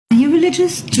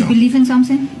religious? Do you No. believe in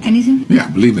something? Anything? Yeah,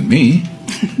 believe in me.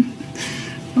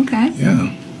 Okay.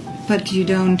 Yeah. But you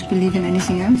don't believe in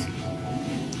anything else?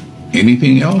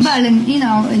 Anything else? Well,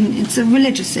 it's a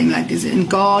religious thing. Like, is it in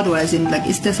God, or is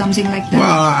there something like that?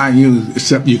 Well,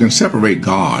 you can separate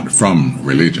God from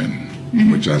religion,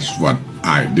 which is what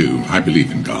I do. I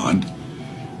believe in God.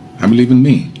 I believe in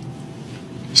me.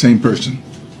 Same person.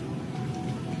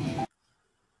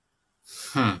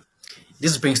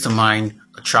 This brings to mind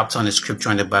a chapter in the scripture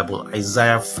in the Bible,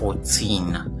 Isaiah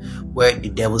 14, where the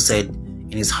devil said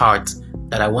in his heart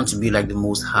that I want to be like the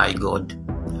Most High God.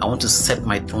 I want to set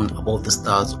my throne above the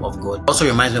stars of God. Also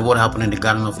reminds me of what happened in the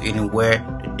Garden of Eden, where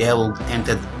the devil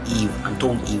tempted Eve and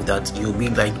told Eve that you'll be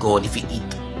like God if you eat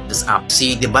this apple.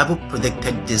 See, the Bible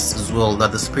predicted this as well,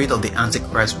 that the spirit of the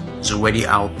Antichrist is already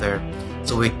out there.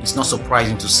 So it's not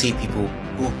surprising to see people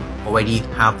who already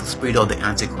have the spirit of the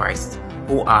Antichrist,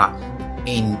 who are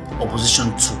in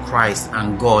opposition to Christ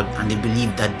and God, and they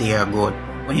believe that they are God,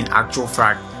 when in actual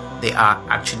fact they are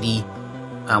actually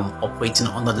operating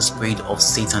under the spirit of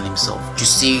Satan himself. You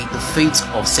see, the fate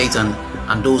of Satan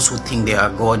and those who think they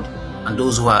are God and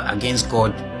those who are against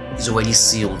God is already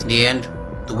sealed. In the end,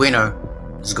 the winner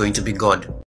is going to be God.